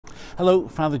Hello,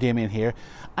 Fr Damian here.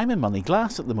 I'm in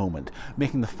Moneyglass at the moment,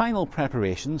 making the final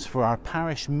preparations for our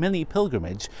parish mini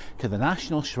pilgrimage to the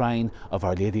National Shrine of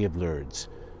Our Lady of Lourdes.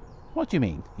 What do you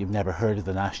mean you've never heard of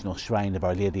the National Shrine of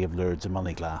Our Lady of Lourdes in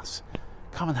Moneyglass?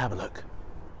 Come and have a look.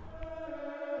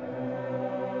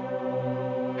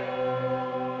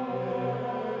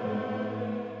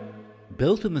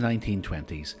 Built in the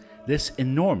 1920s, this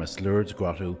enormous Lourdes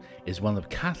grotto is one of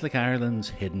Catholic Ireland's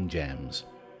hidden gems.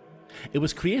 It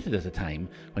was created at a time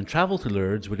when travel to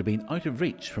Lourdes would have been out of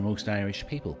reach for most Irish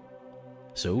people.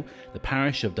 So the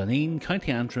parish of Dooneen,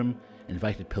 County Antrim,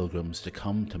 invited pilgrims to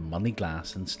come to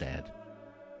Moneyglass instead.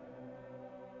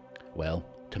 Well,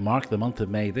 to mark the month of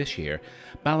May this year,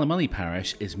 Ballymoney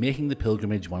Parish is making the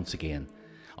pilgrimage once again,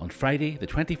 on Friday the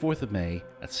 24th of May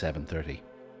at 7:30.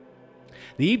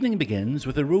 The evening begins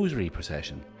with a rosary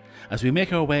procession, as we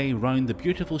make our way round the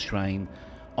beautiful shrine,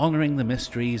 honouring the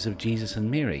mysteries of Jesus and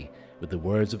Mary with the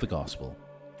words of the Gospel,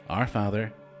 Our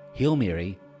Father, Hail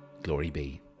Mary, Glory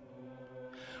be.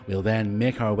 We'll then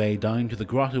make our way down to the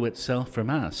grotto itself for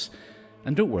Mass,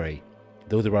 and don't worry,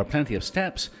 though there are plenty of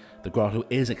steps, the grotto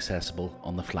is accessible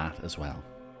on the flat as well.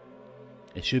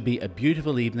 It should be a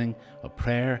beautiful evening of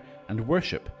prayer and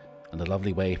worship, and a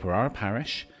lovely way for our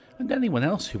parish, and anyone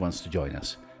else who wants to join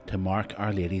us, to mark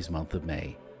Our Lady's month of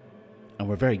May. And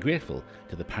we're very grateful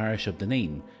to the parish of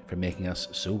Dooneen for making us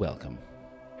so welcome.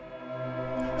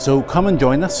 So come and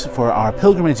join us for our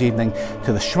pilgrimage evening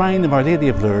to the Shrine of Our Lady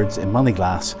of Lourdes in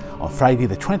Moneyglass on Friday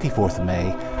the 24th of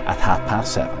May at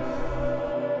 7:30.